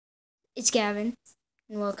It's Gavin,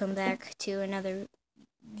 and welcome back to another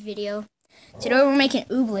video. Today we're making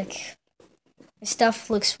oobleck. This stuff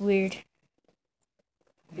looks weird.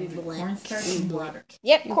 Oobleck.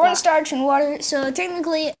 Yep, cornstarch and water. So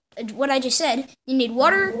technically, what I just said, you need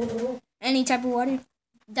water, any type of water.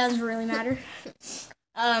 Doesn't really matter.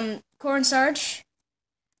 Cornstarch.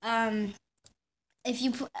 If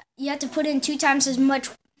you have to put in 2 times as much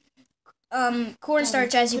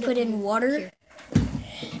cornstarch as you put in water.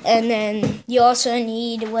 And then you also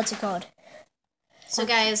need, what's it called? So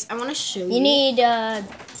guys, I want to show you. You need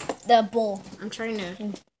the bowl. I'm trying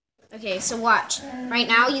to. Okay, so watch. Right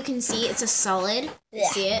now you can see it's a solid. Yeah.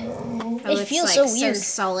 See it? How It feels so weird. So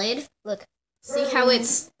solid. Look. See how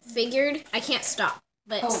it's figured? I can't stop.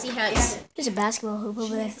 But see how it's... There's a basketball hoop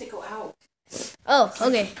over there. Needs to go out. Oh,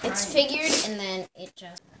 okay. It's figured and then it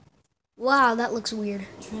just... Wow, that looks weird.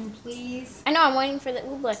 Trim, please. I know, I'm waiting for the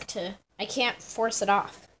oobleck to... I can't force it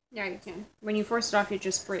off. Yeah, you can. When you force it off, it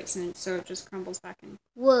just breaks, and so it just crumbles back in.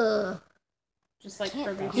 Whoa. Just like You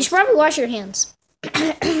everything. should probably wash your hands.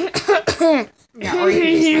 Yeah, or you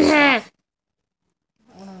can just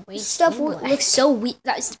Wait, Stuff oobleck. looks so weird.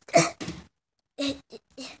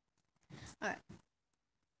 Alright.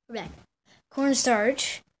 We're back.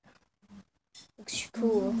 Cornstarch. Looks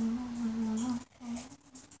cool.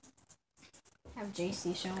 Have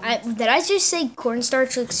JC show me. Did I just say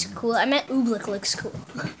cornstarch looks cool? I meant oobleck looks cool.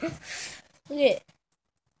 Look at it.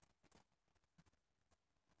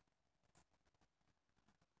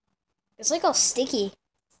 It's like all sticky.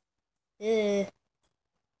 Ugh. It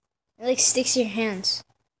like sticks to your hands.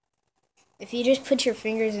 If you just put your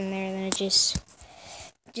fingers in there, then it just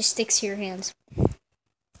sticks to your hands.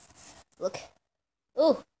 Look.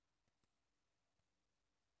 Oh.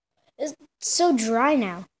 It's so dry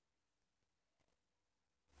now.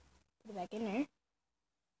 Put it back in there.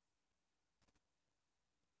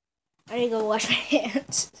 I need to go wash my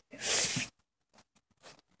hands.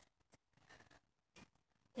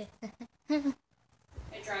 it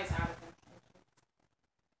dries out of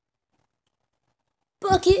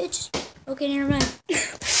Bucket! Okay, never mind.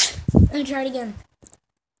 Let me try it again.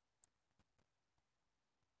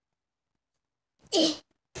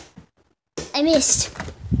 I missed.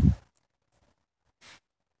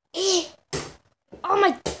 Oh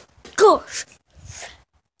my gosh!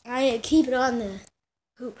 I keep it on the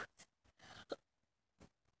hoop.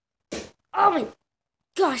 Oh my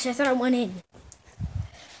gosh, I thought I went in.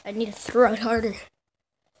 I need to throw it harder.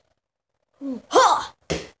 Ooh. Ha!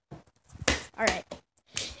 Alright.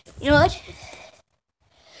 You know what?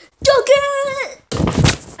 Dunk it!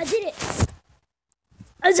 I did it!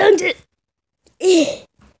 I dunked it!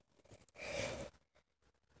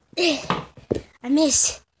 I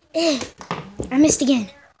missed. I missed again.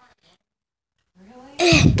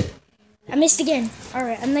 I missed again.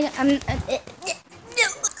 Alright,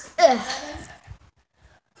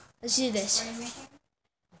 let's do this.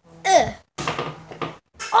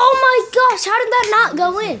 Oh my gosh, how did that not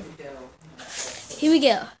go in? Here we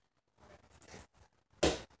go.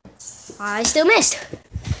 I still missed.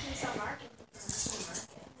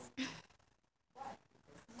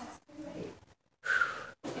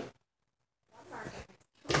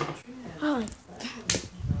 Oh.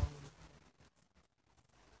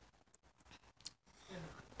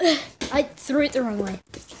 I threw it the wrong way.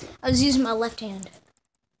 I was using my left hand.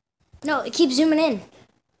 No, it keeps zooming in.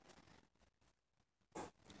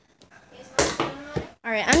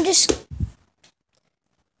 Alright, I'm just...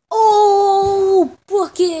 Oh,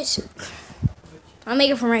 bucket! I'll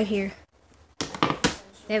make it from right here.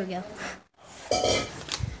 There we go.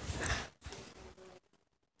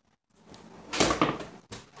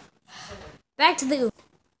 Back to the...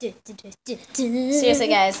 Seriously,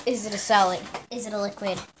 guys, is it a solid? Is it a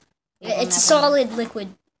liquid? It's a solid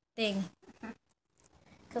liquid thing.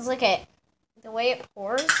 Because look at the way it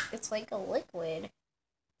pours, it's like a liquid.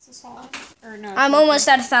 It's a solid. Or no. I'm almost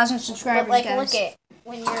at 1,000 subscribers, But like, guys. look at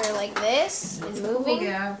when you're like this and moving.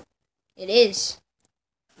 Yeah. It is.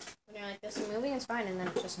 When you're like this and moving, it's fine, and then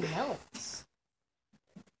it just melts.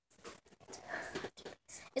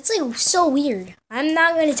 It's like so weird. I'm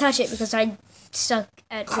not going to touch it because I suck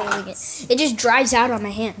at holding it. It just dries out on my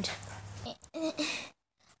hand.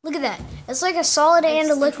 Look at that. It's like a solid and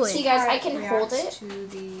a liquid. See, guys, I can hold it. To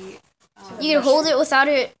the, You can hold it without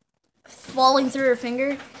it falling through your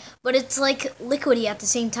finger, but it's like liquidy at the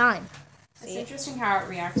same time. It's interesting how it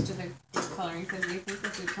reacts to the food coloring, because you think the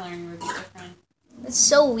food coloring would be different. It's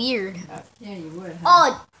so weird. Yeah, you would.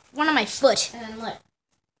 Oh, one on my foot. And then look.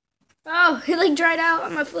 Oh, it like dried out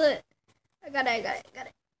on my foot. I got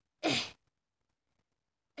it.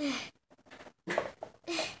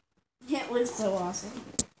 It was so awesome.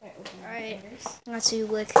 Alright, that's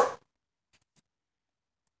oobleck.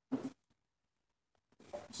 You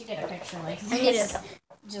should get a picture like I need this. to.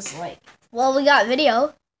 Just like. Well, we got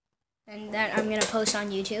video, and that I'm gonna post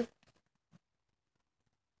on YouTube.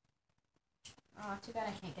 Oh, too bad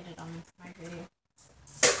I can't get it on my video.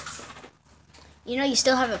 You know, you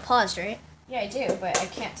still have it paused, right? Yeah, I do, but I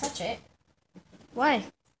can't touch it. Why?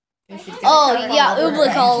 Cover Oh, it yeah, all over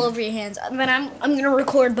oobleck it. all over your hands. But I'm gonna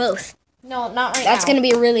record both. No, not right That's now. gonna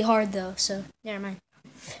be really hard though. So never mind.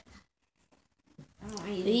 I don't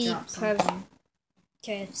want you We to drop have something.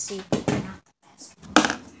 KFC.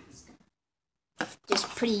 Just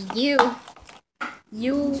pretty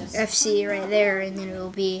UFC right there, and then it'll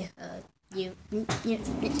be you.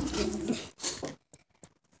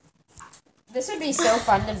 This would be so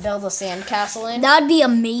fun to build a sandcastle in. That'd be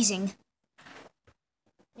amazing.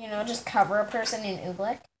 You know, just cover a person in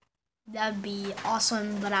oobleck. That'd be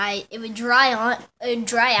awesome, but it would dry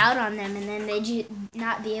out on them, and then they'd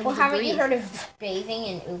not be able Well, to haven't breathe. you heard of bathing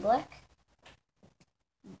in oobleck?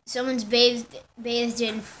 Someone's bathed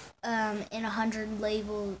in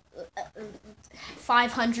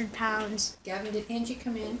 500 pounds. Gavin, did Angie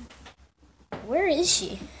come in? Where is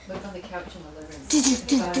she? Look on the couch in the living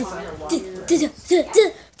room.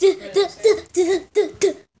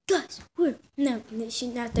 Guys, where? No,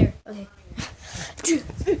 she's not there. Okay. She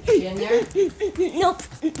in there? Nope.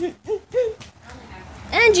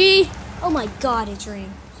 Angie! Oh my god, it's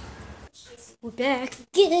raining. We're back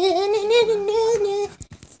again.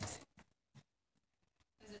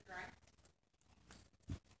 Is it dry?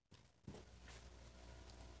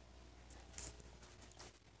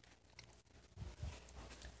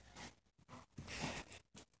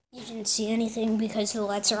 You didn't see anything because the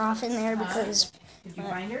lights are off in there because... Did you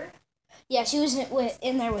find her? Yeah, she was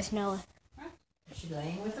in there with Noah. Is she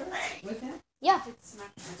laying with her? With him? Yeah. It's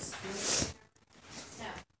not just.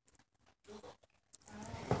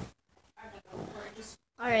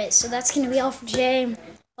 Alright, so that's going to be all for today.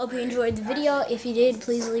 Hope you enjoyed the video. If you did,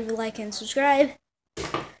 please leave a like and subscribe.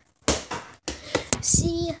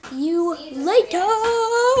 See you later.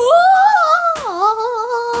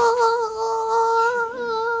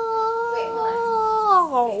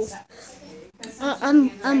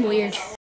 I'm weird.